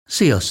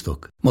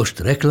Sziasztok! Most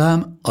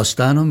reklám,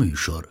 aztán a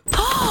műsor.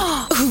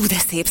 De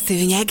szép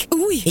szőnyeg.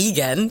 Új.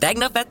 Igen,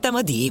 tegnap vettem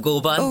a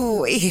Diegóban.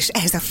 Ó, és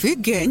ez a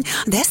függöny,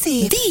 de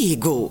szép.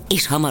 Diegó.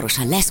 És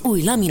hamarosan lesz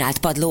új laminált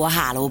padló a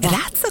hálóban.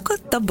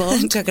 Rátszakadt a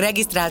bank. Csak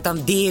regisztráltam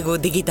Diegó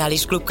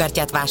digitális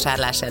klubkártyát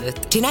vásárlás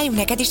előtt. Csináljunk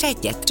neked is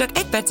egyet? Csak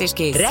 1 perc és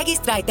kész.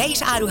 Regisztrálj te is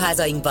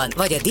áruházainkban,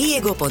 vagy a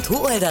diego.hu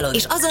oldalon,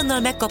 és azonnal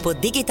megkapod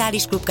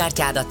digitális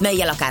klubkártyádat,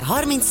 mellyel akár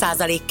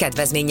 30%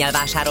 kedvezménnyel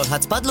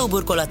vásárolhatsz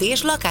padlóburkolati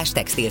és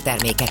lakástextil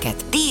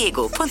termékeket.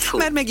 Diego.hu.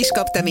 Már meg is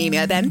kaptam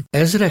e-mailben.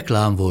 Ez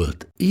reklám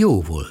volt,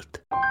 jó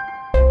volt.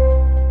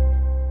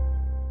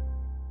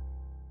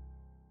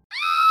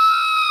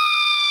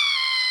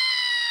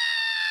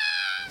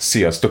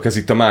 Sziasztok, ez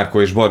itt a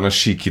Márko és Barna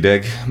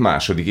Síkideg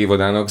második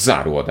évadának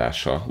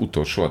záróadása,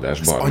 utolsó adás,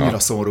 Barna. Ez annyira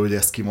szomorú, hogy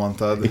ezt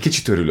kimondtad. Én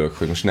kicsit örülök,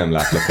 hogy most nem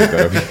látlak egy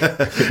darabig.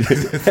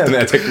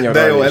 Elmehetek nyaralni.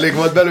 De jó, elég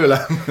volt belőlem?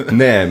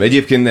 Nem,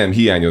 egyébként nem,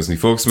 hiányozni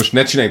fogsz. Most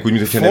ne csináljuk úgy,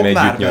 mintha nem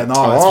együtt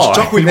nyaralunk.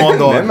 Csak úgy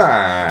mondom. Nem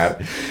már.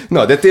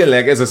 Na, de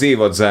tényleg ez az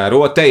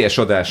évadzáró. A teljes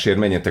adásért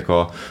menjetek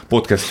a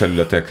podcast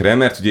felületekre,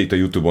 mert ugye itt a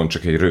YouTube-on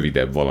csak egy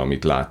rövidebb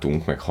valamit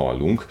látunk, meg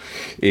hallunk.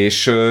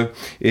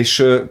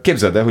 És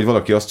képzeld el, hogy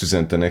valaki azt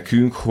üzente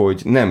nekünk,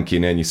 hogy nem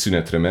kéne ennyi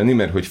szünetre menni,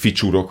 mert hogy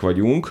ficsúrok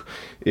vagyunk,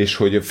 és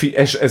hogy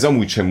ez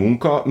amúgy sem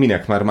munka,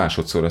 minek már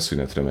másodszorra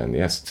szünetre menni.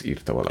 Ezt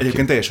írta valaki.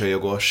 Egyébként teljesen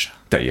jogos.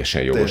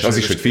 Teljesen jogos. Az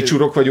is, hogy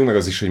ficsúrok vagyunk, meg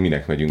az is, hogy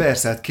minek megyünk.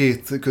 Persze, hát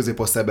 2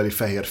 középosztálybeli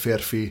fehér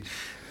férfi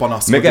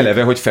panaszkodik. Meg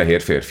eleve, hogy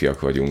fehér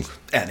férfiak vagyunk.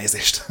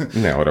 Elnézést.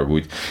 Ne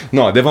haragudj.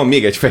 Na, de van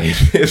még egy fehér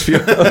férfi.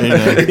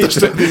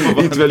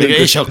 Itt velünk.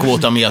 És a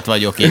kvóta miatt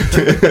vagyok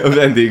itt. A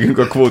vendégünk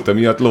a kvóta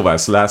miatt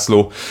Lovász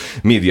László,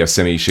 média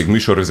személyiség,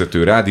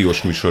 műsorvezető,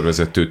 rádiós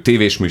műsorvezető,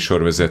 tévés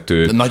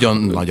műsorvezető. Nagyon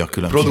nagy a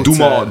különbség.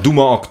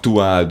 Duma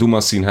Aktuál,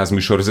 Duma Színház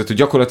műsorvezető.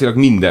 Gyakorlatilag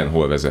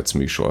mindenhol vezetsz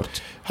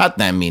műsort. Hát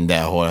nem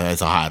mindenhol,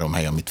 ez a 3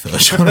 hely, amit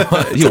felsorol.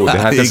 Jó, de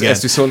hát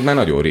ez viszont már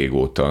nagyon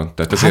régóta.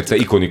 Tehát ezért te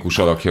ikonikus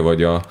alakja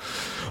vagy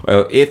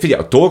Én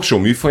figyelj, a talkshow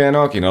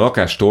műfajának, én a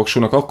lakás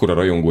talkshownak akkora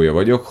rajongója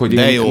vagyok,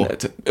 hogy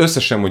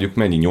összesen mondjuk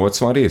mennyi,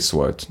 80 rész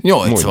volt?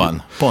 80,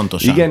 mondjuk.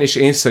 Pontosan. Igen, és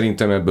én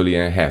szerintem ebből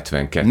ilyen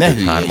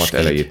 72-3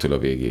 elejétől a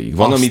végéig.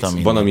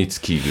 Van, amit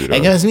kívülről.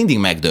 Engem ez mindig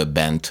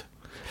megdöbbent.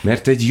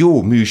 Mert egy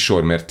jó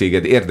műsor, mert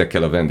téged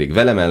érdekel a vendég.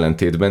 Velem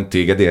ellentétben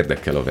téged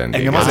érdekel a vendég.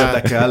 Engem az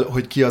érdekel,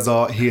 hogy ki az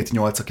a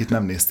 7-8, akit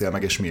nem néztél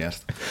meg, és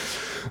miért.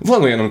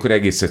 Van olyan, amikor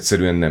egész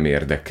egyszerűen nem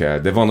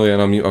érdekel, de van olyan,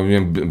 ami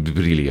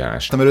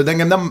brilliáns. Mert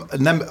engem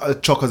nem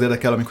csak az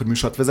érdekel, amikor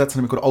műsort vezetsz,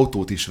 hanem amikor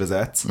autót is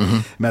vezetsz,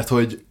 mert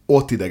hogy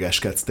ott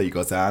idegeskedsz te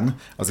igazán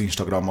az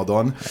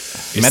Instagramodon.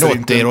 Mert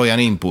ott ér olyan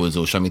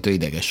impulzus, amit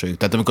ideges vagyok.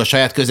 Tehát amikor a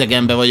saját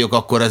közegemben vagyok,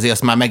 akkor azért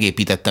azt már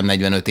megépítettem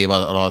 45 év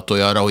alatt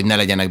olyanra, hogy ne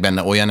legyenek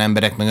benne olyan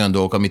emberek, meg olyan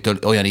dolgok, amitől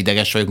olyan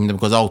ideges vagyok, mint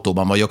amikor az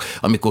autóban vagyok,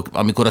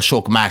 amikor a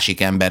sok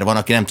másik ember van,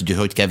 aki nem tudja,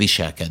 hogy kell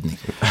viselkedni.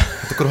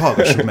 Hát akkor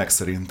hallgassuk meg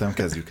szerintem,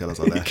 kezdjük el az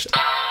adást.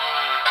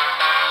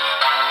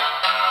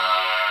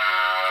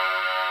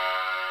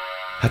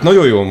 Hát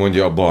nagyon jól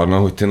mondja a Barna,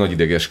 hogy te nagy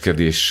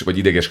idegeskedés, vagy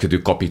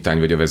idegeskedő kapitány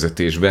vagy a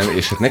vezetésben,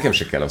 és hát nekem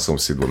se kell a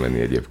szomszédba menni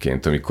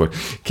egyébként, amikor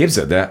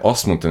képzeld el,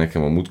 azt mondta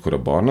nekem a múltkor a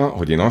Barna,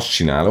 hogy én azt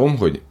csinálom,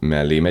 hogy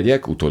mellé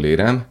megyek,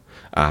 utolérem,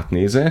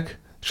 átnézek,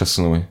 és azt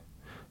mondom, hogy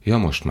ja,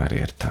 most már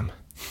értem.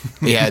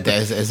 Igen, de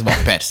ez van,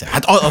 persze.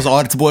 Hát az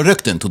arcból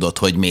rögtön tudod,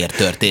 hogy miért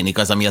történik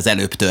az, ami az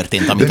előbb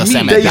történt, amit a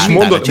szemed láttára. De is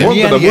mondod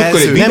a múltkor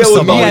egy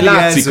videóban, hogy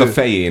látszik a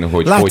fején,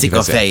 hogy látszik hogy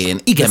a fején.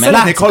 Igen, mert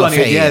látszik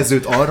hallani egy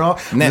jelzőt arra,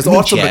 hogy az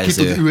arcodba ki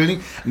tud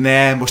ülni.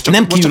 Nem, most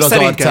csak kiül az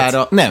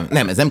arcára.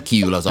 Nem, ez nem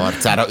kiül az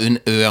arcára.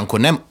 Ő akkor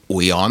nem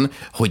olyan,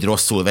 hogy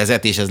rosszul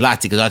vezet, és ez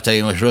látszik az arcára,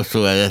 hogy most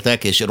rosszul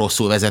vezetek, és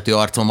rosszul vezető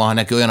arcom van,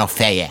 neki olyan a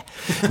feje,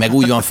 meg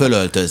úgy van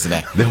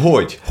fölöltözve. De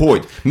hogy?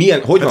 Hogy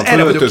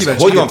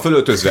van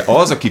fölöltözve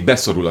az, aki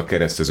beszorul a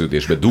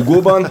kereszteződésbe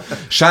dugóban,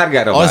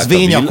 sárgára vált az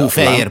vényakú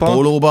fehér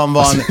pólóban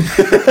van,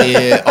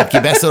 aki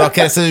beszorul a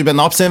kereszteződésbe,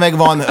 napszemüveg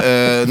van,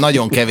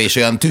 nagyon kevés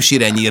olyan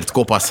tüsire nyírt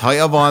kopasz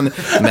haja van,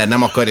 mert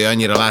nem akarja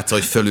annyira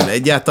látszani, hogy fölül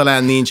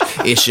egyáltalán nincs,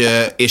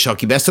 és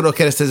aki beszorul a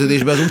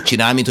kereszteződésbe, az úgy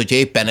csinál, mint hogyha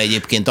éppen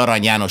egyébként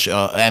Arany János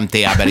a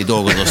MTA-beli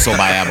dolgozó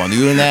szobájában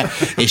ülne,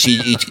 és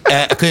így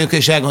könyökön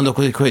is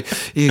elgondolkodik, hogy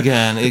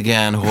igen, hogy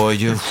igen,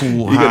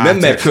 hát, nem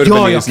mer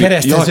körbenézni. Jaj, a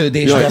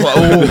kereszteződésben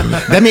van.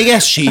 De még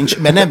ez sincs,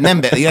 mert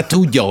nem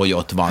tudja, hogy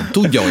ott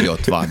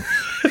van.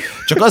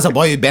 Csak az a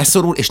baj, hogy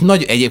beszorul, és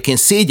nagy egyébként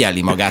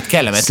szégyelli magát,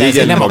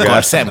 kellemetlen, nem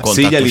akar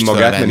szemkontaktust szégyelli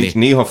magát, fölvenni. mert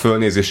néha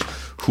fölnéz, és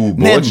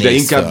bocs, de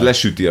inkább föl.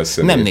 Lesüti a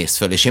szemét. Nem néz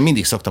föl, és én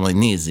mindig szoktam, hogy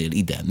nézzél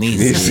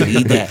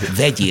ide,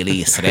 vegyél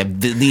észre,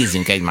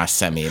 nézzünk egymás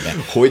szemébe.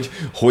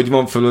 Hogy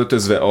van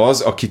fölöltözve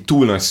az, aki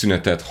túl nagy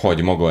szünetet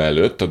hagy maga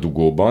előtt a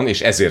dugóban, és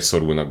ezért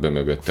szorulnak be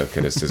mögötte a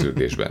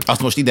kereszteződésben.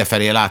 Azt most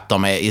idefelé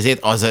láttam,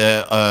 az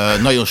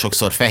nagyon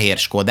sokszor fehér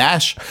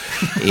skodás,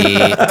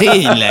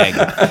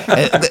 tényleg,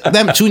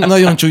 nem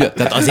nagyon csúnya,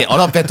 tehát azért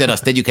alapvetően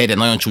azt tegyük egyre,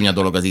 nagyon csúnya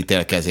dolog az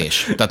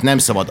ítélkezés. Tehát nem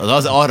szabad,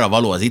 az arra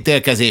való az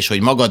ítélkezés,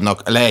 hogy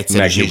magadnak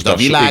leegyszerűsíteni megnyugd a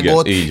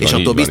világot, igen, így és van, attól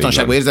így van,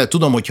 biztonságban így van. érzed,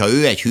 tudom, hogy ha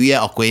ő egy hülye,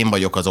 akkor én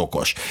vagyok az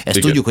okos. Ezt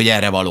Igen. tudjuk, hogy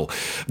erre való.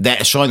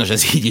 De sajnos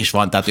ez így is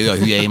van, tehát ő a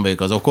hülye, én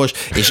vagyok az okos,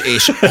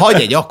 és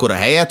hagy egy akkora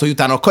helyet, hogy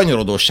utána a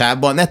kanyarodó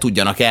sávban ne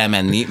tudjanak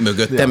elmenni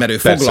mögötte, mert ő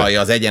persze.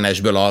 foglalja az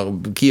egyenesből a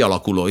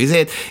kialakuló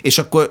izét, és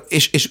akkor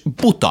és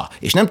buta,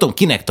 és nem tudom,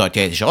 kinek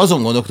tartja, és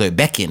azon gondolkodom, hogy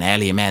be kéne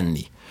elé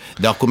menni.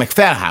 De akkor meg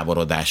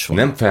felháborodás van.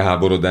 Nem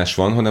felháborodás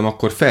van, hanem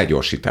akkor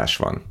felgyorsítás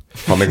van.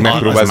 Ha meg Az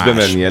megpróbálsz más.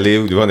 bemenni elé,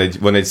 ugye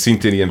van egy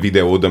szintén ilyen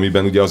videód,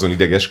 amiben ugye azon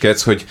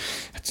idegeskedsz, hogy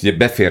hát ugye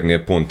beférnél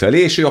pont elé,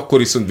 és ő akkor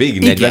viszont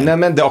végig Igen. 40-nel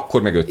ment, de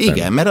akkor meg 50.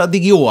 Igen, mert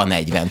addig jó a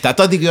 40. Tehát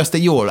addig ő azt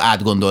egy jól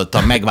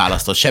átgondoltan,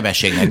 megválasztott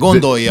sebességnek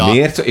gondolja.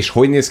 Miért? És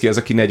hogy néz ki az,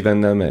 aki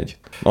 40-nel megy?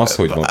 Az,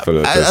 hogy van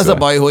fölöltözve. Az a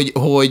baj,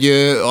 hogy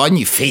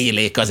annyi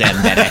félék az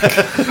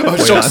emberek.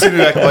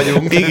 Sokszínűek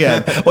vagyunk.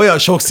 Igen, olyan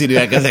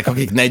sokszínűek ezek,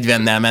 akik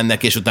 40-nel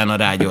mennek, és utána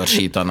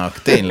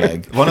rágyorsítanak.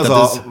 Tényleg.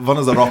 Van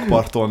az a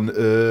rakparton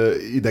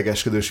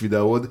idegeskedős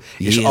videód,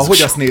 és Jézus.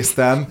 ahogy azt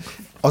néztem,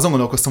 azon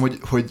gondolkoztam,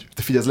 hogy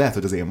te figyelj, ez lehet,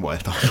 hogy az én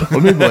voltam.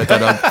 Mi volt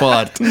a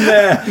part?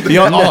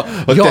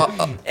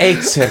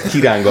 Egyszer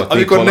kirángatnék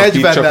Amikor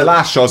valakit, 40-nel csak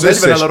lássa az 40-nel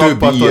összes a többi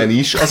rakparton. ilyen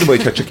is. Az a baj,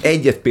 hogyha csak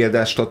egyet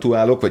példát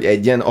statuálok, vagy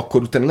egyen,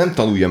 akkor utána nem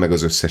tanulja meg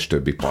az összes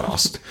többi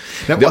paraszt.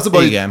 Nem, De az, a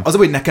baj, igen.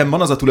 hogy nekem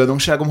van az a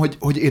tulajdonságom,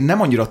 hogy én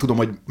nem annyira tudom,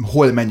 hogy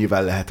hol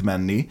mennyivel lehet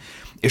menni.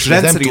 És Ez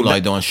nem rendszerint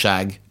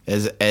tulajdonság.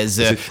 Ez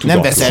egy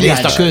nem veszel részt a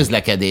tudatlanság.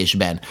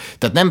 közlekedésben.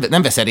 Tehát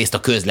nem veszel részt a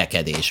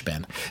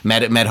közlekedésben.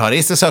 Mert ha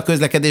részt veszel a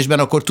közlekedésben,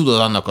 akkor tudod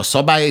annak a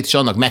szabályait, és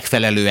annak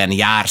megfelelően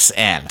jársz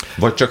el.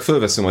 Vagy csak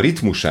fölveszem a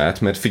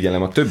ritmusát, mert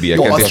figyelem a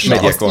többieket, Jó, és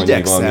megyek azt annyival,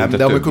 igyekszem, mint a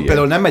de amikor többiek.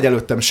 például nem megy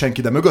előttem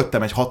senki, de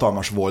mögöttem egy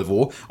hatalmas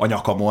Volvo a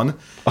nyakamon,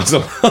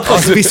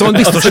 Az viszont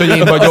biztos, hogy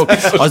én vagyok.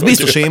 Az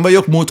biztos, hogy én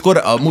vagyok.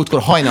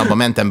 Múltkor hajnalban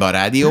mentem be a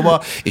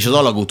rádióba, és az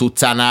Alagút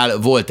utcánál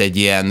volt egy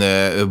ilyen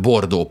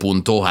Bordó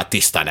puntó, hát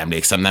tisztán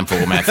emlékszem, nem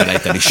fogom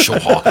elfelejteni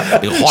soha.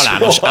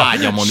 Halálos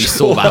ágyamon is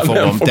szóvá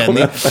fogom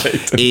tenni.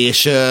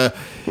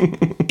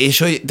 És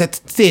hogy de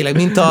tényleg,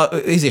 mint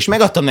és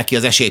megadtam neki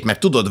az esélyt, mert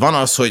tudod, van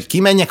az, hogy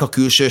kimenjek a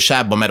külső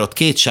sávba, mert ott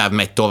 2 sáv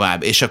megy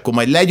tovább, és akkor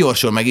majd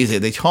legyorsul meg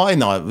de egy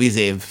hajnal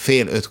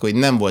 4:30, hogy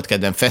nem volt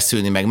kedvem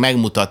feszülni, meg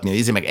megmutatni,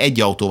 hogy meg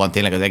egy autó van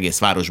tényleg az egész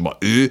városban,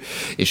 ő,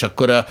 és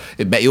akkor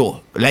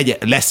jó,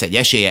 lesz egy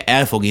esélye,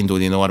 el fog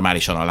indulni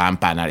normálisan a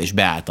lámpánál, és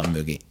beálltam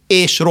mögé.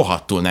 És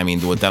rohadtul nem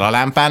indult el a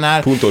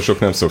lámpánál. Puntósok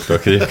nem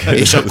szoktak egyébként.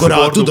 És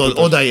akkor tudod,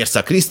 odaérsz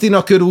a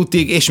Krisztina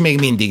körútig, és még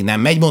mindig nem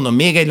megy, mondom,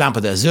 még egy lámpa,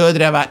 de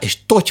zöldre vár, és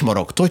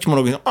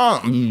totymorog,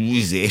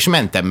 és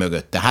mentem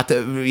mögötte. Hát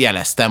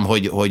jeleztem,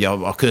 hogy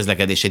a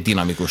közlekedés egy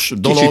dinamikus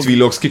dolog. Kicsit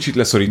villogsz, kicsit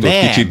leszorítod,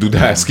 Nem. kicsit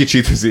dudálsz,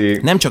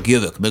 kicsit Nem csak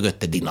jövök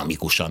mögötte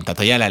dinamikusan, tehát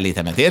a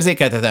jelenlétemet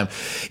érzékeltetem,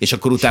 és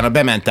akkor utána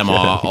bementem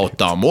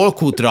ott a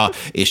Molkútra,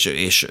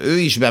 és ő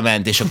is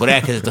bement, és akkor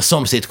elkezdett a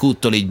szomszéd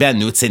kúttól így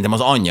bennült, szerintem az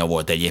anyja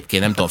volt egyébként,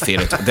 nem tudom,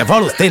 de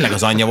valószínűleg tényleg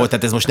az anyja volt,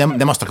 tehát ez most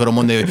nem azt akarom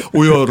mondani,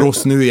 hogy olyan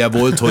rossz nője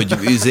volt, hogy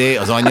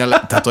az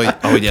anyja, tehát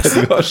ahogy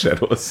ezt... az se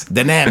rossz.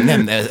 De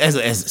nem,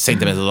 ez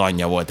szerintem ez az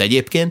anyja volt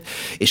egyébként,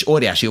 és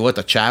óriási volt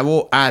a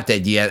csávó, állt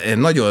egy ilyen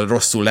nagyon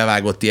rosszul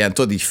levágott ilyen,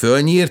 tudod, így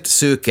fölnyírt,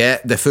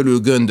 szőke, de fölül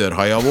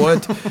göndörhaja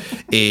volt,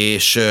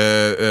 és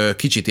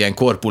kicsit ilyen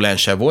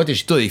korpulense volt,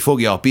 és tudod, így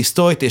fogja a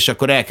pisztolyt, és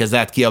akkor elkezd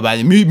át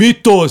kiabálni,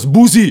 mit tolsz,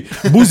 buzi,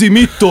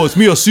 mit tolsz,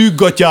 mi a szűk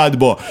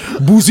gatyádba,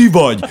 buzi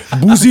vagy,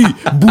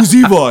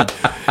 buzi vagy.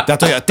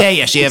 Tehát, hogy a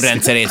teljes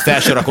érrendszerét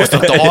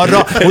felsorakoztatta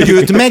arra, hogy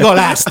őt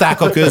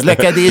megalázták a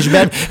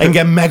közlekedésben,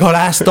 engem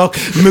megaláztak,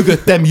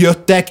 mögöttem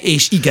jöttek,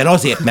 és igen,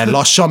 azért, mert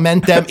lassan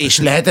mentem, és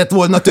lehetett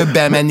volna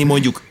többel menni,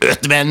 mondjuk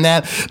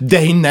 50-nel,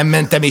 de én nem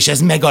mentem, és ez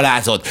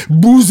megalázott.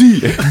 Buzi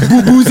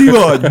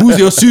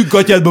vagy, a szűk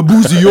gatyádba,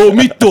 buzi, jó,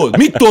 mit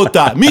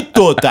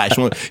toltál? És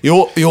mondom,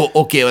 jó,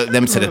 oké,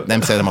 nem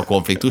szeretem a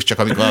konfliktus, csak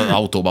amikor az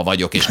autóban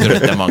vagyok, és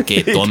körülöttem van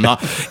 2 tonna,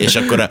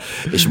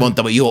 és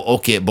mondtam, hogy jó,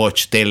 oké,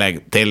 bocs,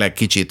 tényleg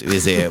kicsit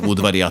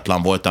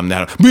udvariatlan voltam,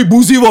 de mi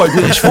buzi vagy?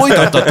 És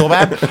folytatta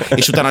tovább,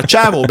 és utána a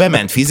csávó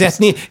bement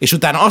fizetni, és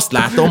utána azt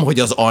látom, hogy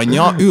az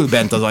anyja ül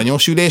bent az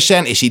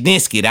anyósülésen, és így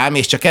néz ki rám,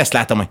 és csak ezt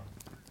látom, hogy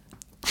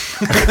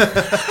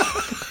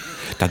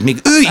tehát még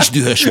ő is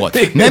dühös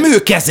volt. Nem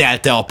ő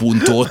kezelte a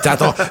puntót,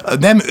 tehát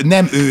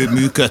nem ő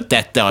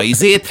működtette a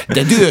izét,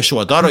 de dühös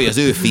volt arra, hogy az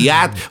ő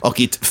fiát,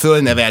 akit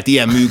fölnevelt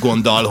ilyen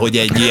műgonddal, hogy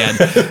egy ilyen,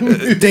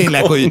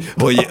 tényleg,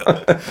 hogy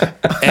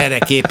erre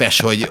képes,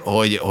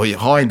 hogy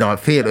hajnal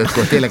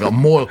 4:30-kor tényleg a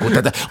Molkút,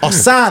 tehát a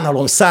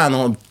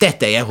szánalom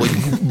teteje, hogy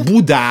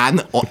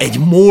Budán egy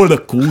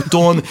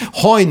Molkúton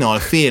hajnal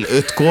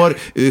 4:30-kor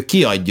ő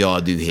kiadja a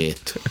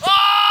dühét.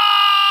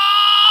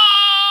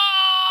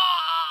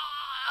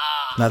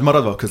 Na hát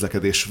maradva a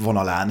közlekedés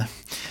vonalán.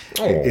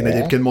 Én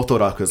egyébként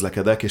motorral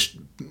közlekedek, és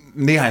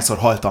néhányszor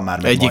haltam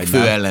már meg Egyik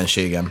majdnem. fő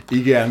ellenségem.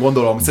 Igen,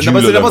 gondolom.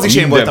 Szerintem az is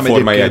én voltam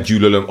formáját egyébként.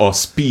 gyűlölöm, a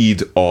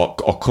speed,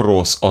 a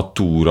cross, a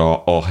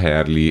túra, a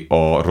Harley,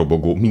 a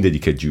robogó,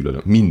 mindegyiket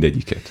gyűlölöm,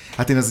 mindegyiket.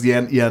 Hát én az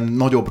ilyen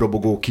nagyobb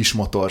robogó, kis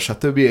motor,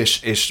 stb.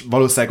 És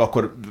valószínűleg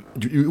akkor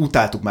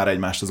utáltuk már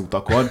egymást az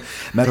utakon,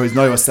 mert hogy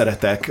nagyon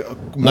szeretek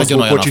Nagyon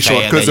olyan a kocsisor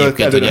fejed között.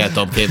 egyébként, hogy el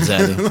tudom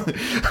képzelni.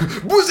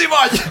 Buzi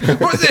vagy!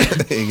 Buzi!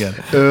 Igen.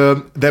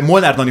 De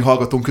Molnár Dani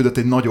hallgatónk küldött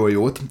egy nagyon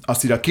jót.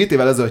 Azt írja, 2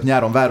 évvel ezelőtt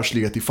nyáron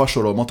Városligeti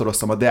Fasorról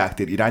motoroztam a Deák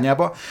tér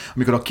irányába,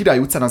 amikor a Király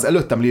utcán az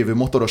előttem lévő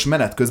motoros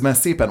menet közben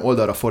szépen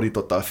oldalra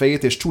fordította a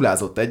fejét, és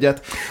csulázott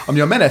egyet, ami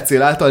a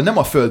menetcél által nem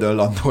a földön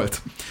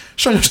landolt.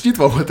 Sajnos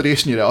nyitva volt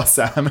résnyire a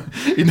szám.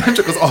 Így nem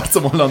csak az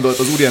arcomon landolt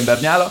az úriember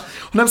nyála,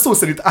 hanem szó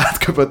szerint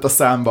átköpött a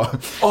számba.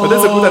 De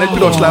ezek után egy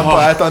piros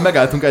lámpa által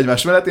megálltunk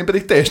egymás mellett, én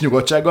pedig teljes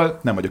nyugodtsággal,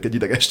 nem vagyok egy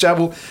ideges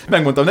csávó,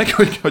 megmondtam neki,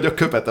 hogy a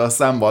köpete a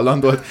számban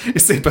landolt,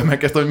 és szépen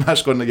megkezdtem, hogy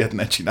máskor ilyet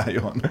ne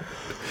csináljon.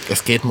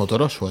 Ez 2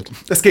 motoros volt?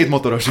 Ez 2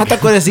 motoros. Hát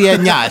akkor ez ilyen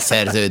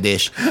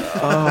nyálszerződés.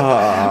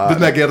 De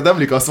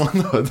megérdemlik, azt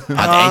mondod?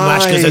 Hát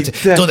egymás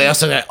között. Tudod,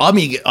 azt mondja,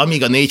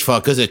 amíg a 4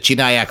 fal között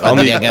csinálják,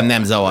 addig engem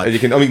nem zavar.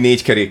 Egyébként amíg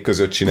 4 kerék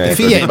között csinálják.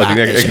 Figyelj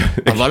már,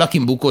 ha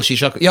valakin bukós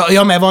is,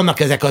 ja, mert vannak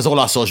ezek az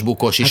olaszos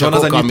bukós is. Hát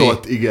van az a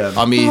nyitott, igen.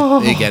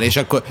 Igen, és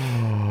akkor...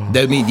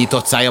 De mi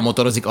nyitott szája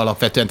motorozik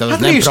alapvetően, tehát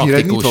Hát az nem résnyire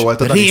praktikus. nyitva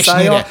volt a Dani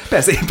szája.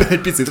 Persze, éppen egy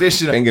picit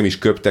résnyire. Engem is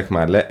köptek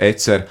már le.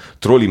 Egyszer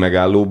trolli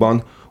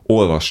megállóban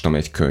olvastam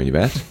egy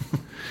könyvet,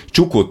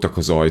 csukódtak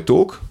az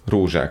ajtók,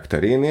 Rózsák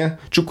terénél,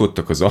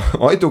 csukódtak az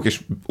ajtók, és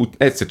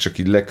egyszer csak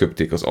így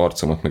leköpték az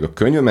arcomat meg a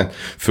könyvemet,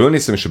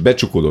 fölnéztem, és a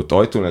becsukódott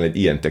ajtónál egy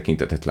ilyen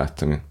tekintetet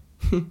láttam én.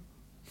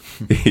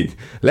 Így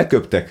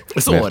leköptek,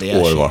 Ez mert óriási.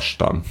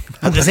 olvastam.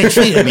 Hát ez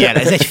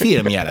egy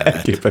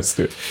filmjelenet.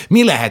 Képesztő.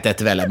 Mi lehetett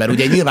vele? Mert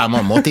ugye nyilván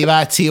van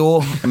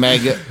motiváció,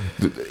 meg...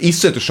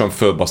 Iszonyatosan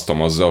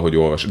fölbasztam azzal, hogy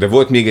olvas. De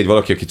volt még egy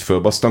valaki, akit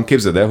fölbasztam.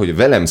 Képzeld el, hogy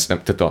velem,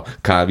 tehát a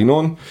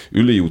Calvinon,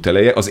 Üllői út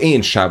eleje, az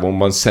én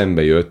sávomban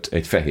szembe jött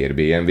egy fehér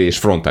BMW, és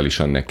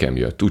frontálisan nekem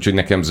jött. Úgyhogy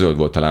nekem zöld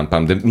volt a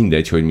lámpám, de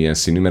mindegy, hogy milyen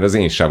színű, mert az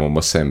én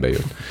sávomban szembe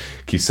jött.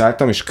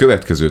 Kiszálltam, és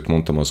következőt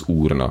mondtam az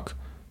úrnak.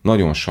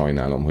 Nagyon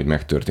sajnálom, hogy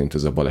megtörtént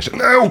ez a baleset.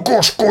 Ne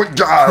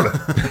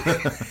okoskodjál!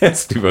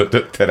 Ezt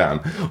üvöltötte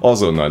rám.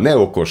 Azonnal, ne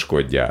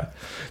okoskodjál.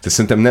 De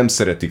szerintem nem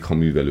szeretik, ha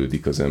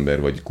művelődik az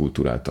ember, vagy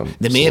kulturáltan.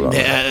 De miért?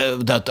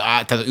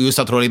 Tehát ülsz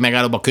a trolli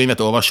megállóba, könyvet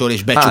olvasol,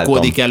 és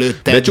becsukódik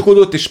előtte.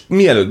 Becsukódott, és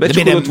mielőtt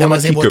becsukódott, nem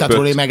azért volt a kiköpött.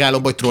 trolli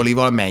megállóba, hogy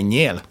trollival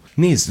menjél?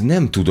 Nézd,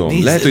 nem tudom.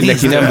 Nézd, Lehet, hogy nézd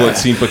neki nem el. volt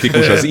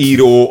szimpatikus az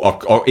író,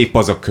 épp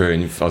az a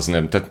könyv, az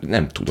nem, tehát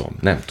nem tudom.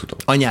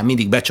 Anyám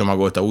mindig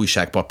becsomagolta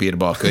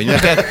újságpapírba a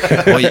könyveket,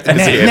 hogy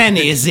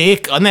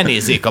ne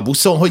nézzék a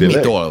buszon, hogy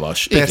mit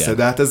olvas. Persze, Igen.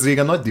 de hát ez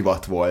régen nagy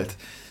divat volt.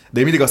 De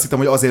én mindig azt hittem,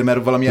 hogy azért,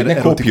 mert valamilyen Ne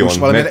erotikus,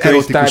 kopjon, mert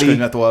erotikus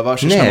könyvet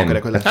olvas, és nem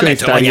akarják, hogy Hát nem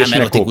könyvtár, tudom, és anyám ne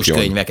erotikus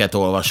kopjon. könyveket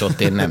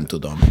olvasott, én nem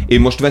tudom. Én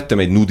most vettem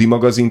egy nudi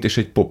magazint és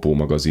egy popó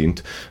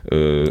magazint.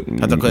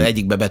 Hát akkor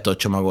egyikbe be tudod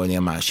csomagolni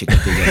a másikat,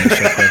 igen, és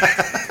akkor...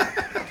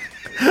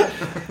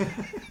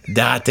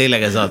 De hát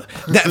tényleg ez az...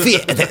 De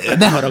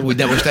ne haragudj,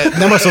 de most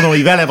nem azt mondom,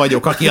 hogy vele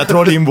vagyok, aki a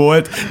trollin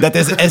volt, de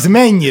hát ez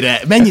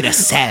mennyire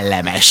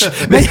szellemes.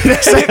 Mennyire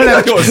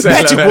szellemes. Nagyon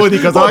szellemes.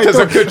 Becsukódik az Ott ajtó, ez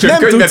a köcsög nem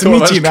könyvet tudsz mit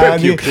olvas,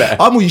 csinálni. köpjük le.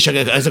 Amúgy is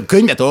ez a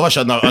könyvet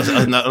olvasod, az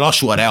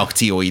lassú a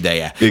reakció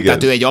ideje. Igen.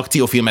 Tehát ő egy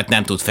akciófilmet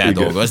nem tud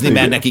feldolgozni, Igen.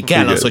 mert Igen. neki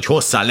kell Igen. az, hogy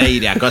hosszan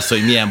leírják azt,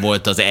 hogy milyen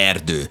volt az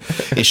erdő.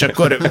 És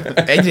akkor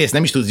egyrészt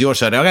nem is tudsz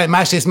gyorsan reagálni,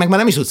 másrészt meg már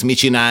nem is tudsz mit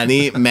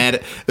csinálni,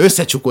 mert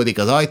összecsukódik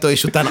az ajtó,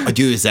 és utána a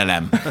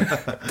győzelem.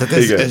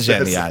 Tehát Igen. ez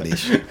zseniális.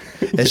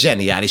 Ez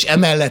zseniális.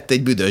 Emellett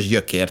egy büdös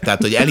gyökér,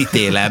 tehát hogy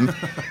elítélem,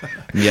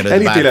 mielőtt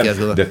Elítélem, bárki azt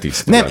gondol. de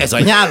tisztelem. Nem, ez a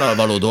nyállal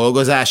való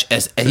dolgozás,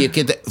 ez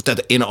egyébként,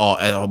 tehát én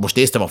most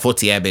néztem a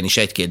foci ebben is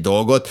egy-két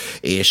dolgot,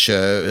 és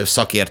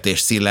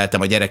szakértést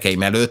színleltem a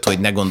gyerekeim előtt, hogy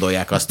ne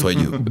gondolják azt, hogy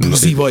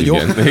buszi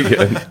vagyok.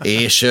 Igen.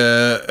 És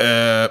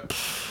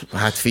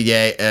hát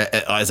figyelj,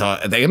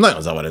 de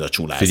nagyon zavar ez a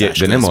csulázás. Figyelj,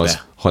 de nem közben. az,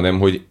 hanem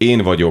hogy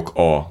én vagyok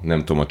a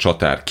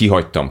csatár,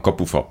 kihagytam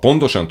kapufa.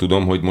 Pontosan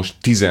tudom, hogy most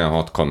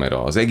 16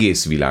 kamera az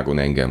egész világon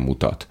engem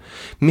mutat.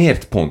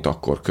 Miért pont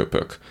akkor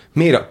köpök?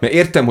 Miért? Mert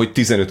értem, hogy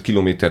 15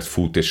 kilométert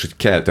fut, és hogy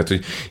kell, tehát hogy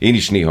én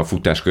is néha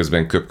futás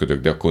közben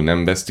köpködök, de akkor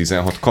nem vesz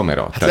 16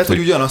 kamera. Hát lehet, hogy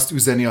ugyanazt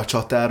üzeni a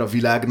csatár a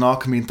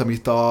világnak, mint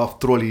amit a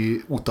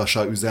trolli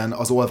utasa üzen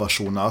az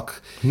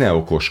olvasónak. Ne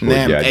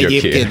okoskodjál, Nem, gyökér.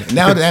 egyébként,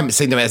 nem,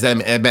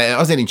 szerintem ebben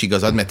azért nincs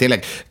igazad, mert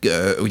tényleg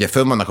ugye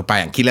fönn vannak a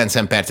pályán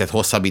 90 percet,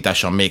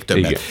 hosszabbításon még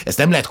többet. Igen. Ezt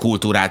nem lehet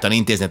kultúráltan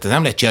intézni, ez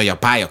nem lehet csinálni, hogy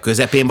a pálya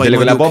közepén vagy De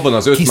legalább mondjuk abban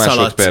az 5 kiszaladsz.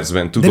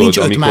 másodpercben, De tudod, nincs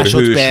 5 amikor hős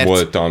másodperc,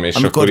 voltam, és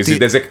amikor akkor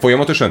de ezek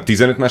folyamatosan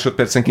 15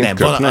 másodpercenként nem,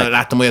 köpnek?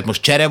 láttam olyat,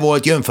 most csere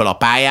volt, jön fel a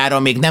pályára,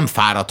 még nem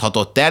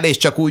fáradhatott el, és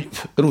csak úgy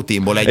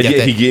rutinból Egy ilyen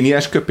egyet.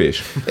 higiéniás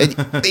köpés?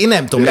 Én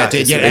nem tudom, lehet,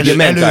 hogy egy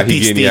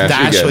mentálhigiéniás,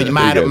 előtisztítás, igen,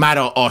 hogy igen. már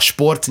a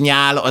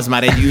sportnyál az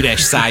már egy üres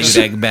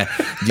szájüregbe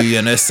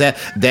gyűjjön össze,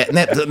 de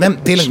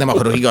tényleg nem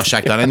akarok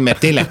igazságtalan lenni, mert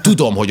tényleg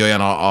tudom, hogy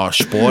olyan a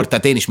sport,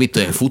 tehát én is mit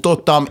tudom,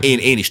 futottam,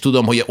 én is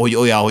tudom, hogy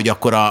olyan, hogy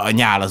akkor a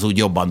nyál az úgy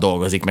jobban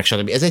dolgozik, meg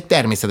stb. Ez egy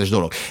természetes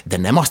dolog. De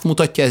nem azt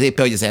mutatja ez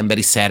éppen, hogy az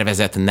emberi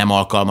szervezet nem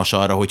alkalmas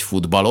arra, hogy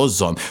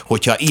futballozzon?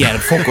 Hogyha ilyen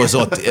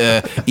fokozott,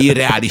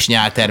 irreális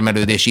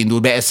nyáltermelődés indul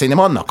be, ez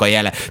szerintem annak a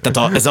jele.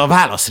 Tehát ez a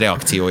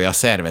válaszreakciója a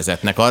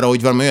szervezetnek arra,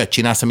 hogy valami olyat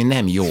csinálsz, ami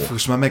nem jó.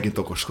 Most már megint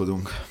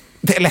okoskodunk.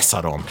 De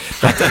leszarom.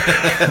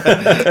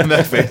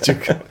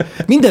 Megfejtsük.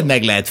 Mindent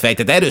meg lehet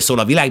fejteni. Erről szól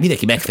a világ,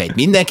 mindenki megfejt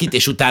mindenkit,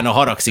 és utána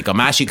haragszik a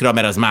másikra,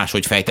 mert az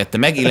máshogy fejtette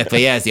meg, illetve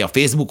jelzi a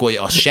Facebook, hogy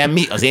az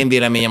semmi, az én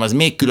véleményem az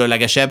még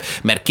különlegesebb,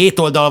 mert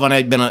 2 oldal van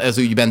egyben az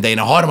ügyben, de én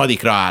a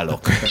harmadikra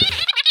állok.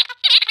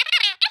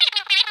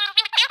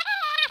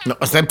 Na,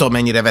 azt nem tudom,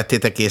 mennyire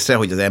vettétek észre,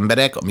 hogy az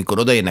emberek, amikor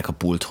odaérnek a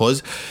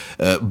pulthoz,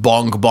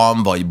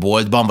 bankban, vagy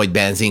boltban, vagy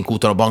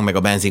benzinkúton, a bank meg a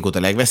benzinkút a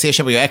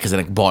legveszélyesebb, hogy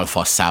elkezdenek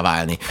balfasszá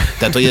válni.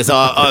 Tehát, hogy ez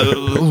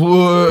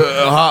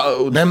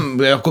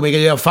nem, akkor még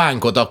egy olyan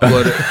fánkot,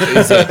 akkor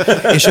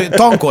és hogy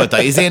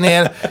tankolta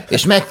izénél,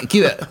 és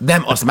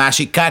nem, azt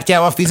másik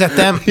kártyával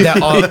fizettem, de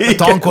a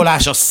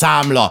tankolás a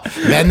számla.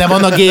 Benne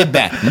van a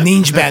gépbe?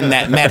 Nincs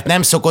benne, mert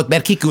nem szokott,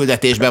 mert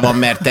kiküldetésben van,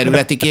 mert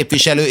területi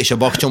képviselő, és a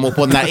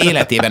bakcsomópontnál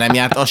életében nem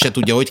járt, azt se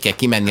tudja, hogy kell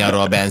kimenni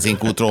arról a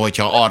benzinkútról,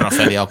 hogyha arra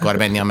felé akar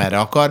menni, amerre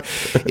akar,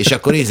 és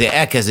akkor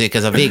elkezdődik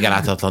ez a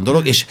végeláthatatlan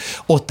dolog, és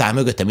ott áll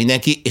mögötte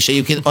mindenki, és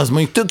egyébként az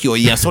mondjuk tök jó,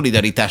 hogy ilyen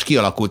szolidaritás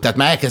kialakult, tehát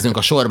már elkezdünk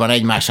a sorban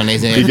egymásra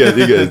nézni.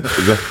 Igen.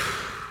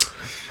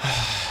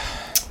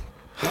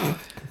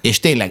 És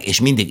tényleg,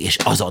 és mindig, és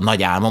az a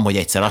nagy álmom, hogy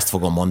egyszer azt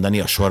fogom mondani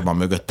a sorban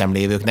mögöttem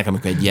lévőknek,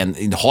 amikor egy ilyen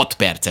 6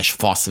 perces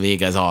fasz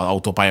végez az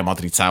autópálya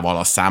matricával,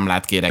 a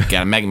számlát kérek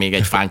kell, meg még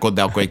egy fánkot,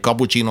 de akkor egy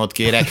cappuccinót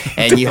kérek,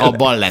 ennyi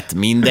habban lett,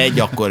 mindegy,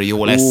 akkor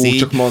jó lesz így.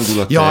 Csak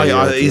mandulat.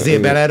 Jaj,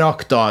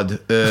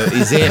 beleraktad,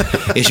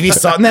 és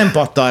vissza, nem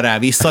pattan rá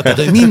vissza, tehát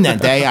hogy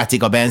mindent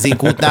eljátszik a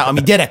benzinkútnál,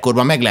 ami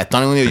gyerekkorban meg lehet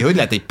tanulni, hogy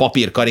lehet egy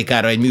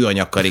papírkarikára egy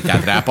műanyag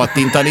karikát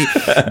rápattintani,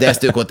 de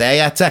ezt ők ott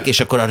eljátszák, és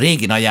akkor a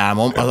régi nagy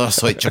álmom az,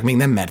 hogy csak még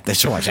nem mert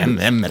sohasem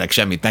nem merek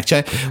semmit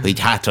megcsinálni, hogy így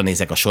hátra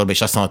nézek a sorba,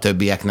 és azt mondom a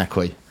többieknek,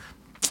 hogy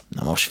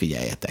na most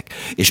figyeljetek.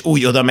 És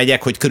úgy oda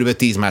megyek, hogy körülbelül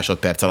 10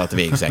 másodperc alatt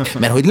végzek.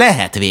 Mert hogy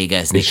lehet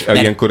végezni. És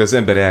ilyenkor az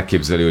ember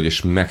elképzeli, hogy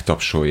és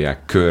megtapsolják,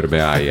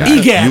 körbeállják.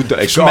 Igen!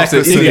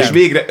 És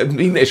végre,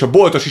 és a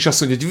boltos is azt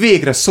mondja, hogy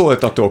végre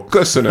szóltatok,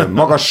 köszönöm,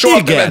 magas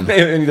sor,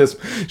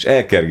 és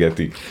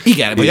elkergetik.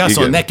 Igen, vagy azt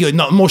mondja neki, hogy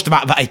na most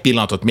egy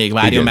pillanatot még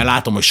várjon, mert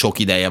látom, hogy sok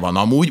ideje van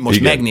amúgy,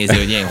 most megnézi,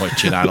 hogy én hogy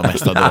csinálom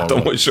ezt a dolgot.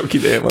 Látom, hogy sok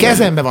ideje van.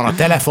 Kezemben van a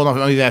telefon,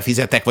 amivel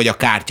fizetek, vagy a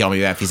kártya,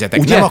 amivel fizetek.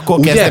 Ugye, nem akkor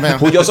kezdem,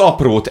 hogy az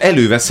aprót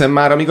előveszem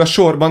már, amíg a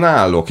sorban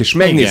állok, és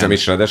megnézem,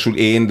 és ráadásul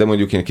de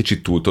mondjuk én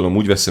kicsit túltolom,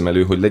 úgy veszem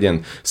elő, hogy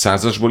legyen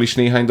 100-asból is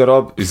néhány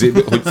darab,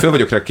 hogy föl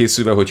vagyok rá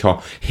készülve,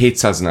 hogyha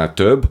 700-nál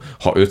több,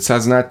 ha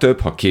 500-nál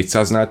több, ha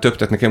 200-nál több,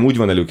 tehát nekem úgy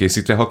van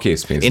előkészítve, ha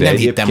készpénz. Én nem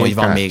hittem, hogy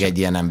van még egy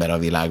ilyen ember a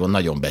világon,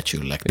 nagyon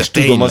becsüllek. És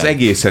tudom az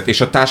egészet,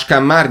 és a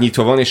táskám már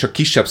nyitva van, és a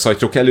kisebb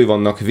szajtrok elő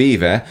vannak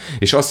véve,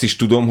 és azt is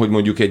tudom, hogy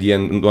mondjuk egy ilyen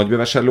nagy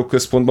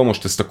bevásárlóközpontban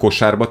most ezt a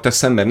kosárba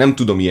teszem, mert nem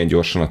tudom ilyen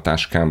gyorsan a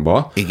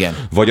táskámba. Igen.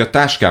 Vagy a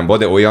táskámba,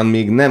 de olyan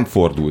még nem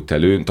fordult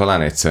elő,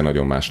 talán egyszer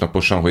nagyon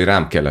másnaposan, hogy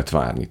rám kellett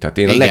várni. Tehát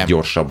én a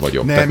leggyorsabb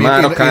vagyok. Nem, tehát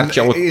már a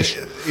kártya ott...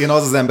 Én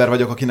az ember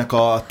vagyok, akinek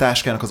a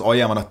táskának az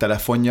alján van a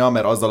telefonja,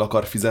 mert azzal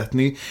akar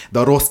fizetni, de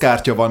a rossz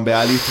kártya van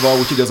beállítva,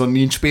 úgyhogy azon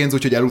nincs pénz,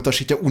 úgyhogy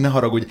elutasítja, ne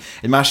haragudj,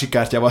 egy másik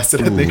kártyával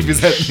szeretnék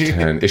fizetni.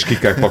 Isten. És ki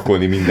kell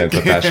pakolni mindent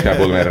a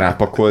táskából, mert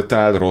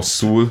rápakoltál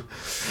rosszul.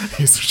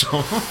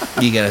 Jézusom.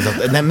 Igen,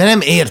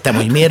 nem értem,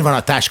 hogy miért van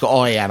a táska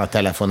alján a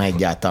telefon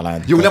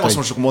egyáltalán. Jó, nem azt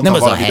most mondtam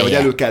valami,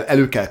 hogy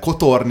elő kell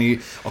kotorni,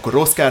 akkor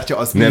rossz kártya,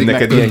 az nem,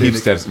 neked ilyen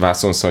hipster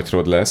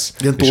vászonszatyrod lesz,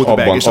 és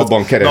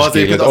abban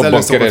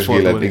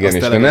keresgéled, igen,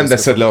 és nem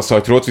veszed le a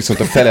szatyrót, viszont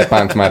a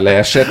felepánt már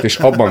leesett, és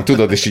abban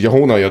tudod, és így a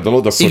hónaljaddal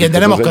odaszorítod. Igen,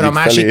 de nem akar a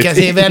másik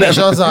kezével,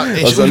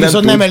 és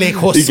viszont nem elég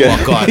hosszú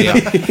akarja.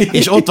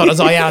 És ott van az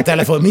alján a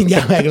telefon,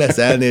 mindjárt meg lesz,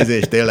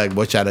 elnézést, tényleg,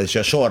 bocsánat, és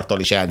a sortól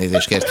is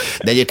elnézést kérsz.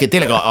 De egyébként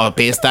tényleg a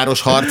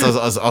pénztáros harc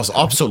az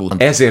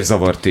abszolút. Ezért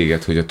zavar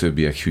téged, hogy a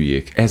többiek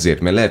hülyék. Ezért,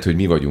 mert lehet, hogy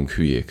mi vagyunk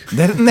hülyék.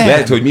 De nem,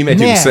 lehet, hogy mi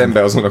megyünk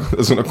szembe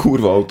azon a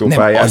kurva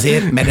autópályán. Nem,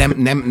 azért, mert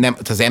nem,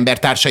 az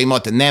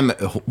embertársaimat nem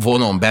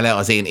vonom bele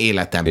az én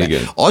életembe.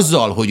 Igen.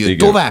 Azzal, hogy ő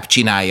tovább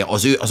csinálja,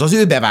 az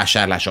ő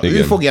bevásárlása, igen.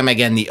 Ő fogja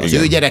megenni, az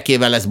ő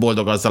gyerekével lesz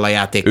boldog azzal a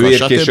játékkal, ő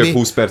később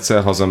 20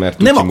 perccel haza, mert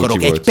nem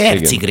akarok egy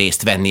percig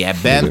részt venni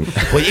ebben,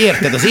 hogy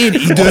érted, az én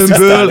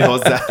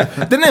időmből,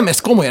 de nem, ez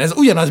komolyan, ez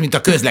ugyanaz, mint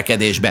a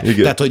közlekedésben.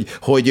 Igen. Tehát,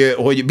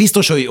 hogy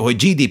biztos, hogy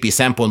GDP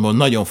szempontból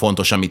nagyon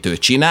fontos, amit ő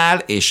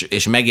csinál,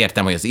 és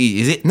megértem, hogy az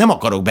így, nem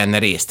akarok benne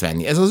részt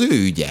venni. Ez az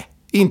ő ügye.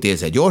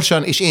 Intézze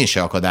gyorsan, és én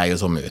se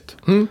akadályozom őt.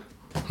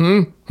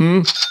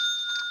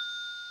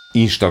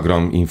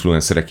 Instagram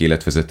influencerek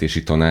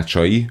életvezetési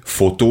tanácsai,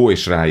 fotó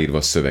és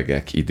ráírva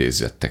szövegek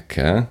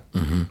idézettekkel,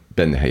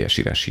 benne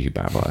helyesírási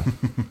hibával.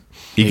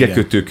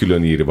 Igekötő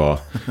külön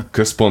írva,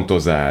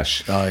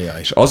 központozás,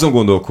 és azon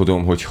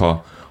gondolkodom, hogy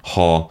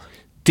ha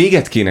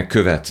téged kéne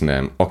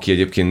követnem, aki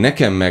egyébként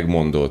nekem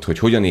megmondod, hogy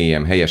hogyan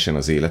éljem helyesen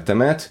az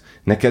életemet,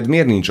 neked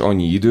miért nincs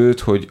annyi időd,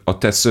 hogy a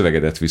te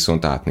szövegedet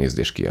viszont átnézd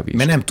és kijavítsd?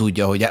 Mert nem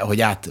tudja,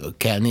 hogy át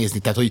kell nézni.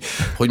 Tehát,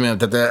 hogy mondjam,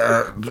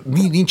 tehát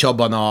nincs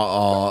abban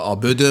a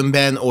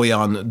bödönben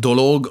olyan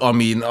dolog,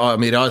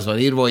 amire az van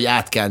írva, hogy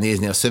át kell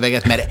nézni a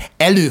szöveget, mert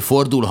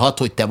előfordulhat,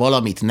 hogy te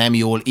valamit nem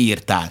jól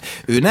írtál.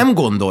 Ő nem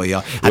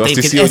gondolja. Hát azt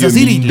hiszi, ez hogy az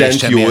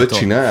mindent jól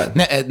csinál?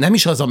 Nem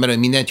is azon, mert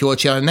mindent jól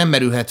csinál,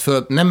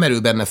 nem merül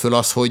benne föl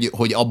az,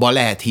 hogy abban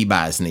lehet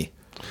hibázni.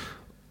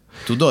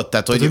 Tudod?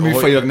 Tehát, hogy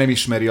műfajilag nem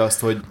ismeri azt,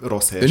 hogy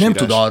rossz helyesírás. Ő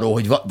nem tud arról,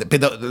 hogy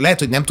például lehet,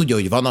 hogy nem tudja,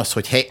 hogy van az,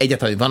 hogy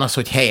egyáltalán van az,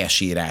 hogy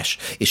helyesírás.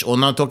 És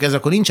onnantól kezdve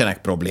akkor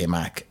nincsenek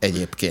problémák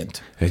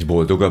egyébként. Egy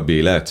boldogabb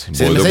élet? Ez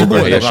egy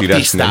boldogabb,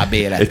 tisztább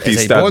élet. Ez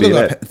egy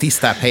boldogabb,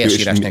 tisztább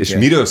helyesírás. És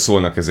miről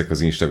szólnak ezek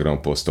az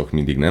Instagram posztok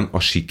mindig, nem? A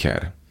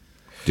siker.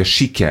 A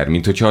siker,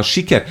 mint hogyha a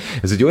siker,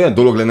 ez egy olyan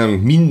dolog lenne,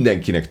 amit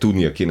mindenkinek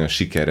tudnia kéne a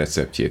siker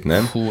receptjét,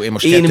 nem? Hú,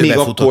 én még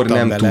akkor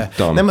nem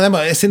tudtam.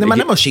 Szerintem már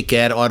nem a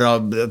siker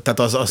arra, tehát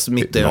azt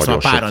már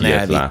páran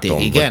elvitték,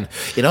 igen.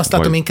 Én azt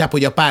látom inkább,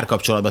 hogy a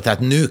párkapcsolatban, tehát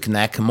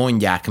nőknek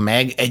mondják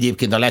meg,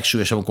 egyébként a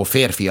legsúlyosabb, amikor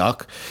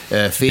férfiak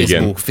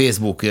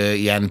Facebook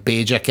ilyen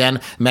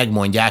page-eken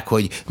megmondják,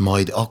 hogy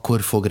majd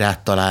akkor fog rád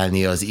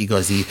találni az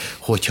igazi,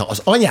 hogyha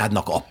az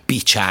anyádnak a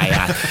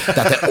picsáját.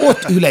 Tehát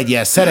ott ül egy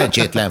ilyen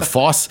szerencsétlen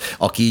fasz,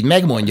 aki így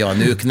megmondja a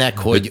nőknek,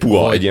 hogy...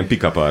 egy ilyen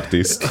pick-up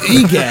artist.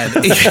 Igen,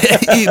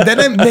 de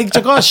nem, még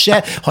csak az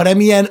se, hanem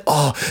ilyen,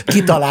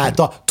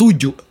 kitalálta,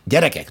 tudjuk,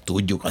 gyerekek,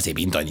 tudjuk, azért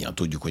mindannyian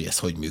tudjuk, hogy ez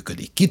hogy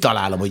működik.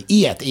 Kitalálom, hogy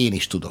ilyet én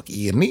is tudok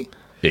írni,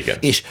 igen.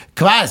 És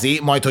kvázi,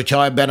 majd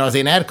hogyha ebben az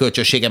én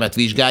erkölcsösségemet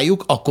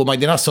vizsgáljuk, akkor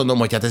majd én azt mondom,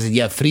 hogy hát ez egy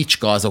ilyen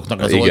fricska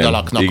azoknak az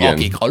oldalaknak,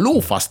 akik a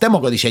lófasz, te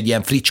magad is egy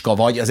ilyen fricska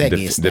vagy az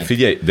egésznek. De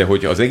figyelj, de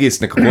hogy az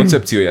egésznek a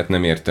koncepcióját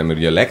nem értem, mert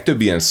ugye a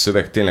legtöbb ilyen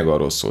szöveg tényleg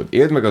arról szól, hogy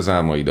éld meg az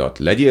álmaidat,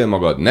 legyél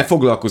magad, ne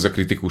foglalkozz a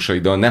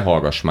kritikusaiddal, ne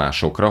hallgass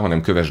másokra,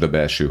 hanem kövesd a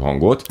belső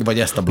hangot. Vagy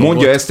ezt a blogot.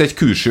 Mondja ezt egy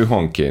külső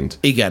hangként.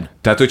 Igen.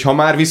 Tehát, hogy ha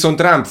már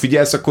viszont rám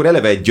figyelsz, akkor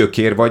eleve egy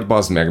gyökér vagy,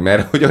 bazd meg,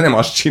 mert hogy nem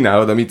azt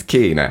csinálod, amit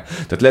kéne.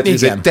 Tehát lehet, hogy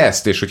ez egy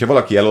teszt, és hogyha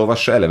valaki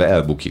elolvassa, eleve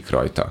elbukik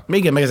rajta.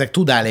 Igen, meg ezek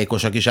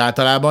tudálékosak is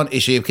általában,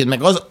 és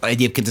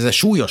egyébként ez egy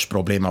súlyos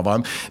probléma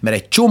van, mert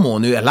egy csomó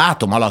nő,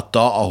 látom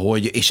alatta,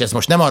 és ez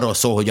most nem arról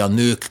szól, hogy a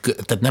nők,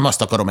 tehát nem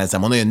azt akarom ezzel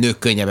mondani, hogy a nők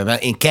könnyebben,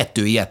 én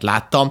 2 ilyet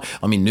láttam,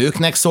 ami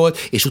nőknek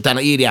szólt, és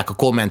utána írják a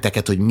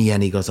kommenteket, hogy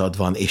milyen igazad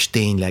van, és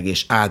tényleg,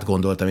 és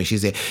átgondoltam,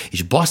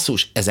 és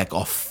basszus, ezek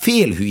a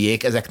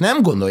félhülyék, ezek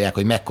nem gondolják,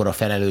 hogy mekkora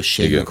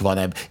felelősségük van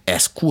ebben.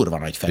 Ez kurva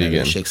nagy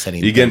felelősség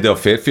szerintem. Igen, de a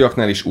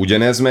férfiaknál is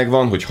ugyanez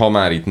megvan, hogy ha már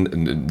itt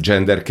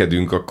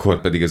genderkedünk,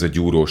 akkor pedig ez a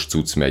gyúrós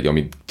cucc megy,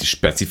 ami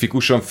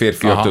specifikusan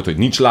férfiak, tehát, hogy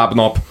nincs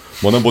lábnap,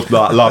 ma nem volt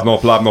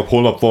lábnap,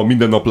 holnap van,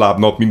 minden nap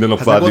lábnap, minden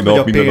nap vádi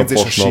nap, minden nap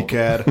vasnap. A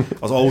siker,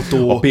 az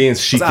autó, a pénz,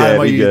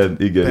 siker,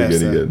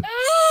 igen.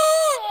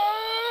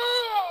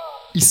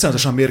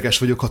 Iszonyatosan mérges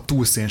vagyok a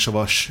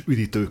túlszénsavas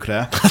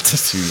üdítőkre. Hát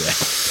ez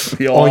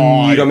hülye.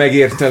 Annyira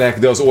megértelek,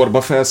 de az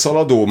orba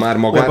felszaladó? Már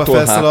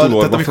magától hátul orba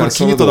tehát amikor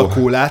kinyitod a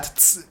kólát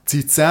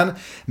ciccen,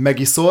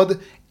 megiszod,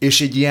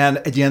 és egy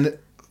ilyen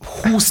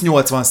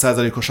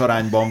 20-80%-os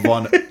arányban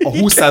van. A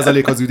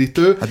 20% az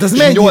üdítő, hát az és,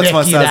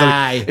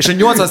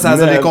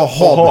 80% a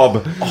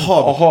hab.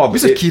 A hab.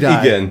 Bizony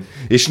király. Igen.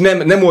 És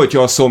nem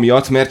oltja a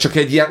szomjat, mert csak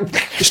egy ilyen...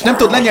 És nem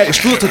tudod lenyelni, és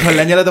tudod, hogy ha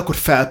lenyeled, akkor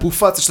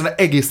felpuffadsz, és utána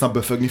egész nap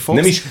böfögni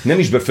fogsz. Nem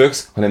is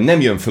böfögsz, hanem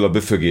nem jön föl a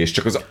böfögés,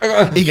 csak az...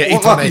 Igen,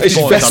 itt van egy és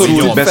pont,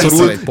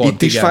 beszorul,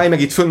 itt is fáj,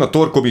 meg itt fönn a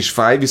torkom is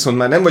fáj, viszont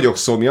már nem vagyok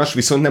szomjas,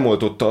 viszont nem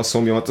oltotta a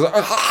szomjamat.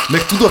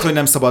 Meg tudod, hogy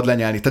nem szabad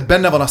lenyelni. Tehát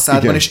benne van a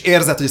szádban, igen. És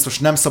érzed, hogy ezt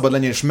most nem szabad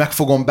lenyelni, és meg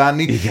fogom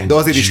bánni, igen, de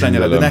azért is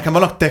lenyeled. De nekem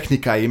vannak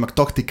technikáim, meg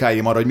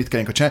taktikáim arra, hogy mit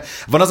kellene csinálni.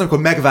 Van az, amikor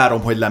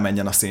megvárom, hogy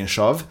lemenjen a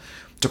szénsav,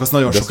 csak azt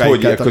nagyon sokáig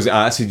kell.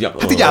 Állsz, így...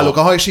 Hát így állok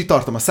a haj, és így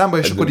tartom a számba,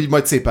 és akkor így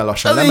majd szépen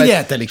lassan lemegy. Az így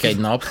eltelik egy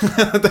nap.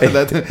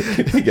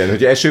 Igen,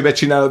 hogyha esőbe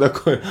csinálod,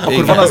 akkor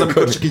van az,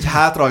 amikor csak így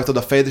hátrahajtod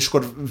a fejed, és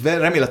akkor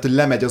remélet, hogy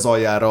lemegy az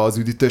aljára az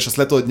üdítő, és azt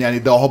le tudod nyelni,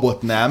 de a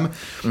habot nem.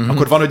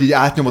 Akkor van, hogy így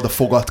átnyomod a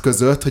fogad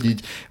között, hogy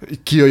így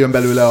kijöjjön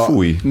belőle a...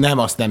 Fúj. Nem,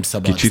 azt nem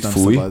szabad. Kicsit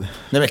fúj.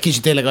 Nem, egy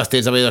kicsit tényleg azt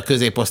érzem, hogy a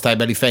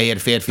középosztálybeli fehér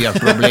férfiak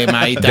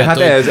problémái. De hát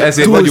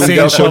ezért vagyunk,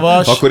 de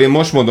akkor én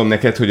most mondom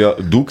neked, hogy a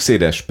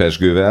dukszédes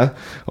pezsgővel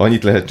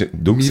annyit lehet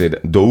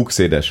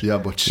Doukszédes.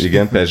 Ja, bocs.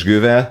 Igen,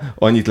 pezsgővel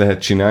annyit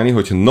lehet csinálni,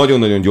 hogyha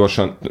nagyon-nagyon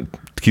gyorsan,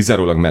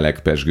 kizárólag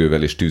meleg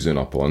pezsgővel és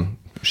tűzőnapon,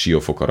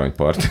 Siófok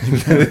aranypart,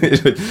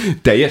 és hogy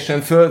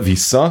teljesen föl,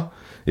 vissza,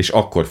 és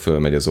akkor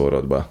fölmegy az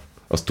orrodba.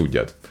 Azt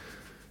tudjad.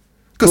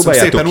 Köszönöm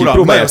szépen, uram.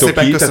 Próbáljátok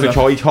ki, tehát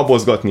hogyha így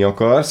habozgatni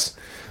akarsz,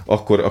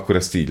 akkor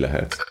ezt így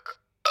lehet.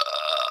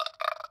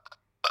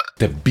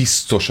 Te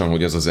biztosan,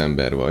 hogy az az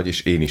ember vagy,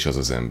 és én is az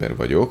az ember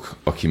vagyok,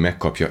 aki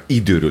megkapja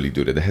időről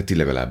időre, de heti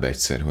legalább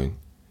egyszer, hogy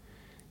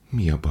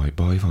mi a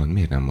baj van?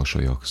 Miért nem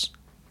mosolyogsz?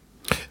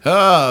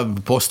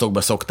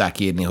 Posztokba szokták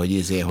írni,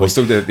 hogy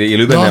Posztok, de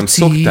élőben nem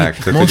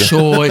szokták.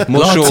 Mosoly,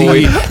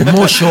 Laci,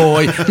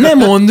 mosoly, ne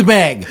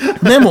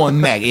mondd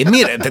meg. Én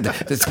miért,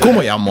 ezt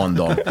komolyan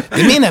mondom.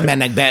 De miért nem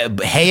mennek be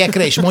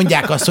helyekre, és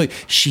mondják azt, hogy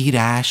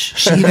sírás.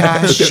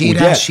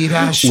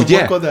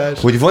 Ugye,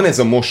 hogy van ez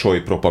a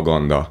mosoly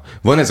propaganda,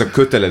 van ez a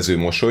kötelező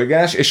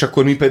mosolygás, és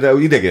akkor mi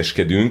például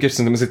idegeskedünk, és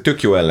szerintem ez egy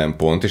tök jó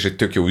ellenpont, és egy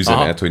tök jó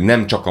üzenet, hogy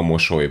nem csak a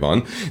mosoly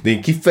van, de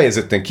én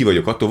kifejezetten ki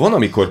vagyok attól,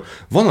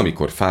 van,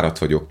 amikor fáradt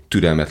vagyok,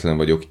 türelmetlen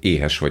vagyok,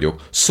 éhes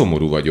vagyok,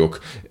 szomorú vagyok,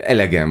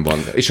 elegem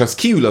van, és az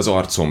kiül az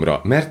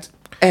arcomra, mert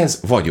ez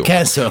vagyok.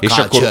 Cancel és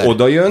culture. akkor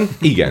oda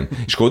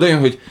jön,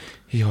 hogy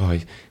jaj,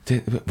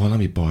 te,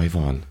 valami baj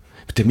van.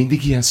 Te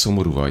mindig ilyen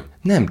szomorú vagy.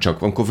 Nem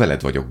csak, amikor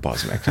veled vagyok,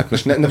 bazd meg. Hát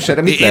most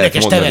erre mit lehet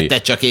Érdekes, mondani? te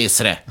vetted csak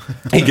észre.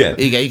 Igen.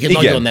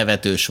 Nagyon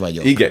nevetős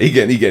vagyok.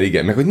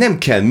 Igen. Meg hogy nem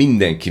kell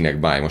mindenkinek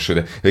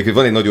bájmosodni. De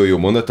van egy nagyon jó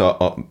mondat,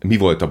 mi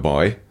volt a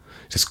baj?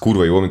 És ez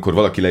kurva jó, amikor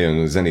valaki lejön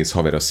a zenész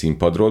haver a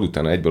színpadról,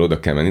 utána egyből oda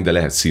kell menni, de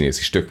lehet színész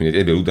is, tök mindegy,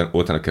 egyből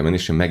utána kell menni,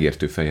 és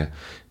megértő fejjel.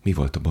 Mi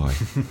volt a baj?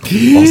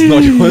 Az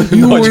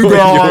nagyon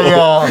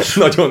aljas.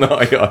 Nagyon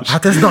aljas.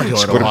 Hát ez nagyon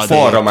és akkor rohadék.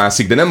 falra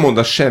mászik, de nem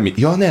mondasz semmi.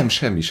 Ja, nem,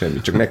 semmi.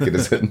 Csak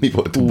megkérdezed, mi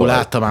volt a baj.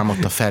 Láttam ám,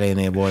 ott a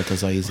felénél volt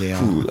az a izé.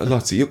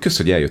 Laci, jó, kösz,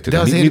 hogy eljöttél.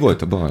 Azért... Mi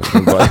volt a baj?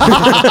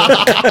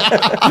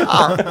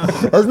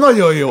 Ez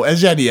nagyon jó, ez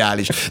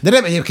zseniális. De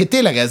nem, egyébként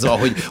tényleg ez van,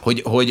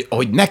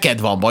 hogy neked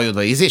van bajod,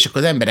 vagy és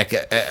akkor az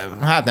emberek,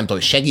 hát nem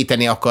tudom,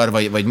 segíteni akar,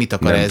 vagy mit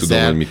akar nem ezzel.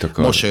 Tudom, hogy mit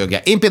akar. Mosolyogja.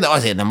 Én például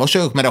azért nem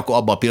mosolyogok, mert akkor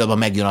abban a pillanatban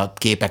megjön a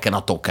képeken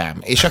a tokám.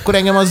 És akkor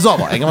engem az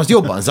zavar. Engem az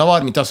jobban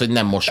zavar, mint az, hogy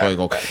nem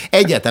mosolygok.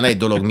 Egyetlen egy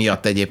dolog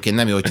miatt egyébként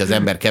nem jó, hogyha az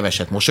ember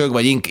keveset mosolyog,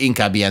 vagy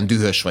inkább ilyen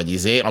dühös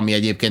vagy ami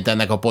egyébként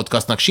ennek a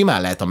podcastnak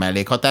simán lehet a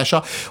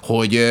mellékhatása,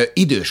 hogy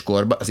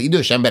időskorban, az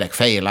idős emberek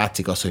fején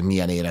látszik az, hogy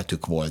milyen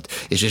életük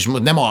volt. És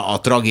nem a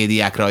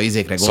tragédiákra,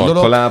 izékre gondolok.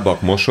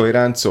 Szarkalábak,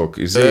 mosolyráncok,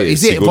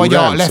 vagy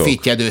a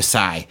lefittyedő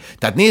száj.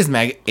 Tehát nézd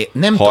meg,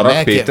 nem Harag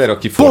tudom Péter,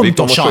 aki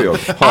fordítva mosolyog?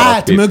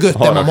 Állt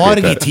mögöttem a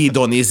Margit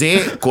hídon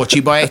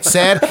kocsiba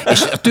egyszer,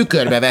 és a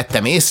tükörbe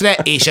vettem észre,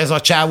 és ez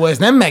a csávó, ez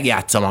nem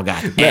megjátsza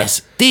magát.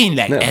 Ez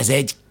tényleg, ez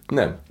egy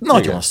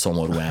nagyon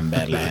szomorú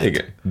ember lehet.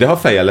 Igen. De ha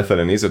fejjel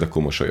lefele nézed,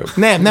 akkor mosolyog.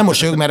 Nem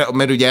mosolyog,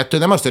 mert ugye ettől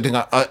nem az történik,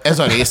 ez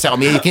a része,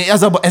 ami egyébként,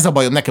 ez a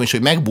bajom nekem is,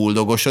 hogy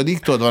megbuldogosodik,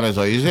 tudod, van ez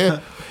a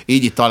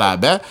így itt talál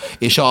be,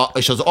 és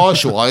az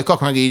alsó ajkak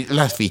meg így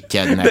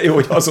lefittyednek. De jó,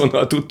 hogy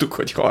azonnal tudtuk,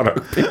 hogy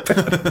Harag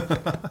Péter.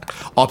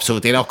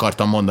 Abszolút, én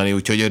akartam mondani,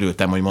 úgyhogy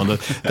örültem, hogy mondod.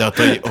 De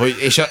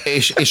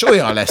és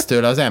olyan lesz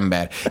tőle az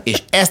ember.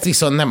 És ezt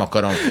viszont nem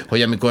akarom,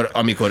 hogy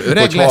amikor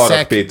öreg hogy leszek...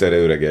 Harag Péterre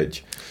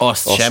öregedj.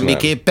 Azt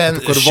semmiképpen,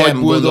 hát sem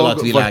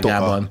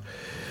gondolatvilágában.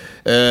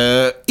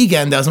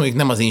 Igen, de az mondjuk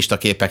nem az Insta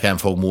képeken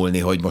fog múlni,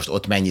 hogy most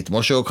ott mennyit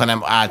mosolyog,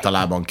 hanem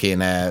általában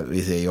kéne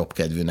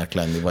jobbkedvűnek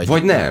lenni.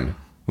 Vagy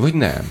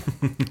nem.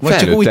 Vagy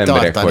csak úgy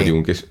emberek tartani.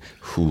 vagyunk, és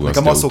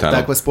nekem azt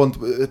szokták, ezt pont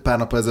pár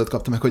nappal ezelőtt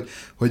kaptam meg,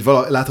 hogy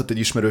látott egy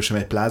ismerősöm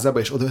egy plázába,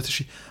 és odavet,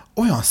 és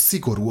olyan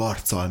szigorú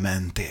arccal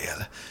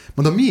mentél.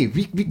 Mondom, mi?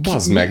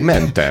 Bazd meg,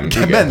 mentem.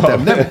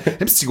 Mentem,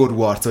 nem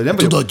szigorú arccal. Nem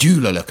tudod,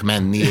 gyűlölök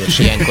menni, és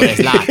ilyenkor ez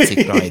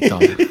látszik rajtam.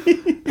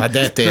 Hát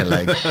de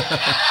tényleg.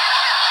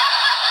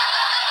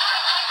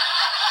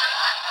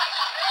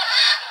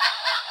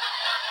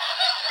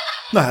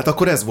 Na hát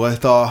akkor ez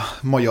volt a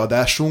mai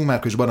adásunk,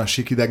 Márkos Barna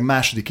Síkideg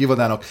második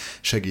évadának,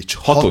 segíts,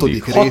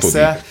 hatodik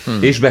része.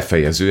 És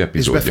befejező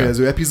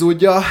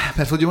epizódja.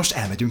 Mert hogy most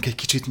elmegyünk egy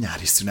kicsit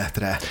nyári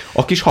szünetre.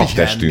 A kis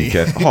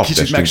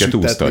habtestünket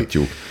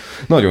úsztatjuk.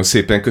 Nagyon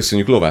szépen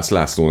köszönjük Lovász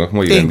Lászlónak,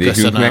 mai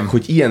vendégünknek,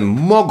 hogy ilyen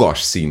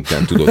magas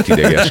szinten tudott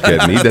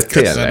idegeskedni, de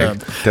tényleg. Tehát,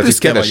 hogy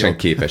kevesen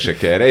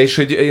képesek erre, és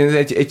hogy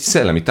egy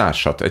szellemi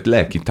társat, egy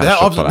lelki társat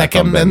találtam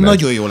nekem benned.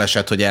 Nagyon jól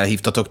esett, hogy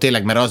elhívtatok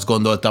tényleg, mert azt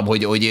gondoltam,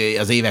 hogy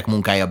az évek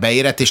munkája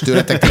beérett, és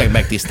tőletek tényleg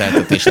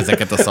megtiszteltetés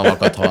ezeket a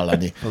szavakat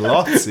hallani.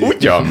 Laci!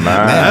 Ugyan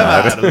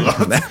már!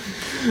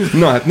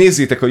 Na hát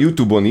nézzétek a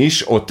YouTube-on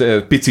is, ott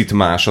picit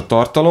más a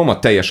tartalom, a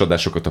teljes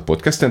adásokat a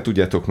podcasten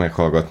tudjátok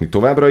meghallgatni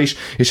továbbra is,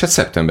 és hát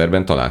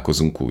szeptemberben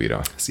találkozunk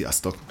újra.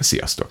 Sziasztok!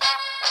 Sziasztok!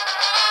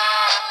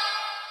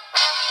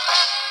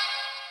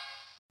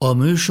 A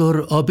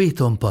műsor a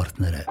Béton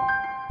partnere.